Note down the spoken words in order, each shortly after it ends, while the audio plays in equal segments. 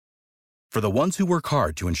For the ones who work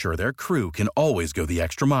hard to ensure their crew can always go the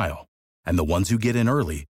extra mile, and the ones who get in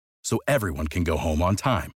early so everyone can go home on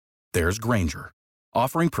time, there's Grainger,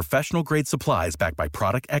 offering professional-grade supplies backed by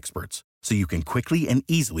product experts so you can quickly and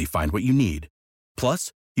easily find what you need.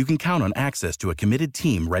 Plus, you can count on access to a committed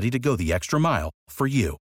team ready to go the extra mile for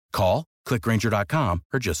you. Call, click Grainger.com,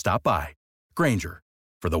 or just stop by. Grainger,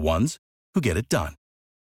 for the ones who get it done.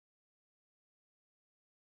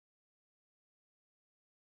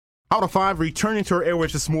 Out of 5, returning to our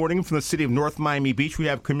airways this morning from the city of North Miami Beach, we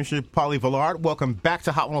have Commissioner Polly Villard. Welcome back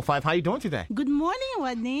to Hot 105. How are you doing today? Good morning,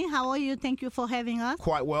 Rodney. How are you? Thank you for having us.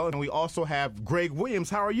 Quite well. And we also have Greg Williams.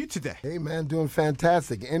 How are you today? Hey, man, doing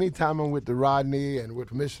fantastic. Anytime I'm with the Rodney and with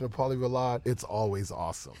Commissioner Polly Villard, it's always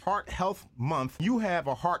awesome. Heart Health Month. You have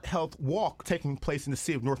a Heart Health Walk taking place in the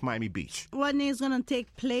city of North Miami Beach. Rodney is going to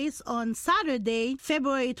take place on Saturday,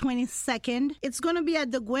 February 22nd. It's going to be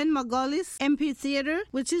at the Gwen Margolis Amphitheater,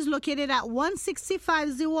 which is located at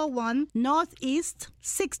 16501 Northeast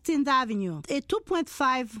 16th Avenue. A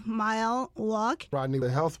 2.5-mile walk. Rodney,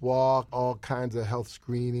 the health walk, all kinds of health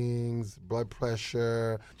screenings, blood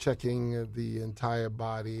pressure, checking the entire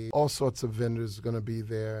body. All sorts of vendors are going to be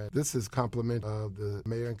there. This is compliment of the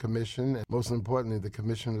Mayor and Commission, and most importantly, the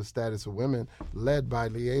Commission of the Status of Women, led by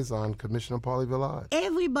Liaison Commissioner Polly Villard.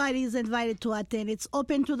 Everybody is invited to attend. It's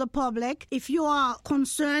open to the public. If you are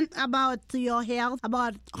concerned about your health,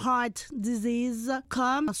 about heart disease,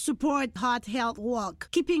 come support Heart Health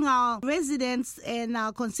Walk, keeping our residents and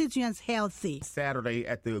our constituents healthy. Saturday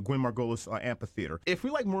at the Gwen Margolis Amphitheater. If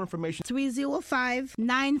we'd like more information,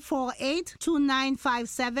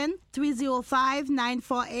 305-948-2957,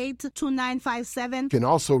 305-948-2957. You can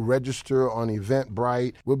also register on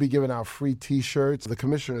Eventbrite. We'll be giving out free T-shirts. The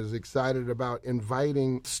commissioner is excited about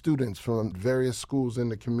inviting students from various schools in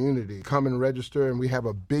the community. Come and register, and we have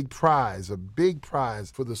a big prize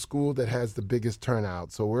for the school that has the biggest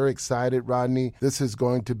turnout. So we're excited, Rodney. This is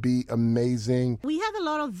going to be amazing. We have a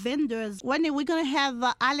lot of vendors. One day we're going to have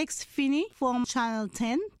Alex Finney from Channel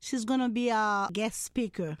 10. She's going to be a guest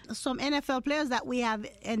speaker. Some NFL players that we have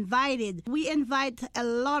invited. We invite a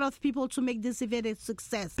lot of people to make this event a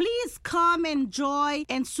success. Please come, enjoy,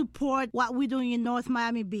 and support what we're doing in North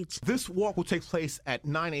Miami Beach. This walk will take place at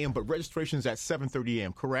 9 a.m., but registration is at 7:30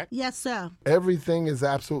 a.m., correct? Yes, sir. Everything is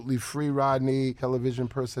absolutely free, Rodney. Television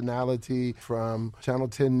personality from Channel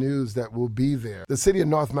 10 News that will be there. The city of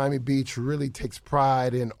North Miami Beach really takes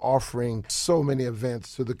pride in offering so many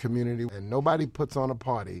events to the community, and nobody puts on a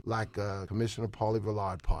party like a Commissioner Polly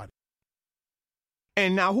Villard party.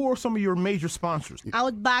 And now, who are some of your major sponsors?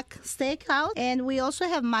 Outback Steakhouse, and we also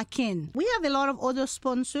have McCain. We have a lot of other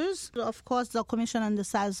sponsors. Of course, the Commission on the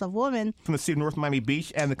Status of Women. From the City of North Miami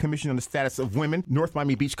Beach and the Commission on the Status of Women, North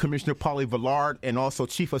Miami Beach Commissioner Polly Villard, and also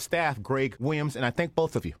Chief of Staff Greg Williams, and I thank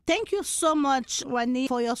both of you. Thank you so much, Rodney,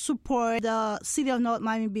 for your support. The City of North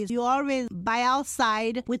Miami Beach, you're always by our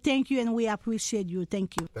side. We thank you and we appreciate you.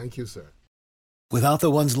 Thank you. Thank you, sir. Without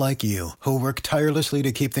the ones like you, who work tirelessly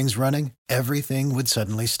to keep things running, everything would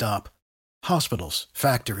suddenly stop. Hospitals,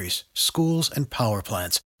 factories, schools, and power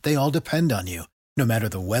plants, they all depend on you. No matter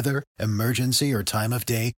the weather, emergency, or time of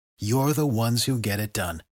day, you're the ones who get it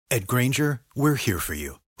done. At Grainger, we're here for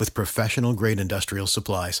you with professional-grade industrial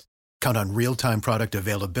supplies. Count on real-time product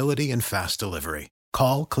availability and fast delivery.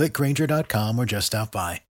 Call, click Grainger.com, or just stop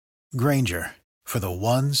by. Grainger, for the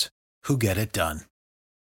ones who get it done.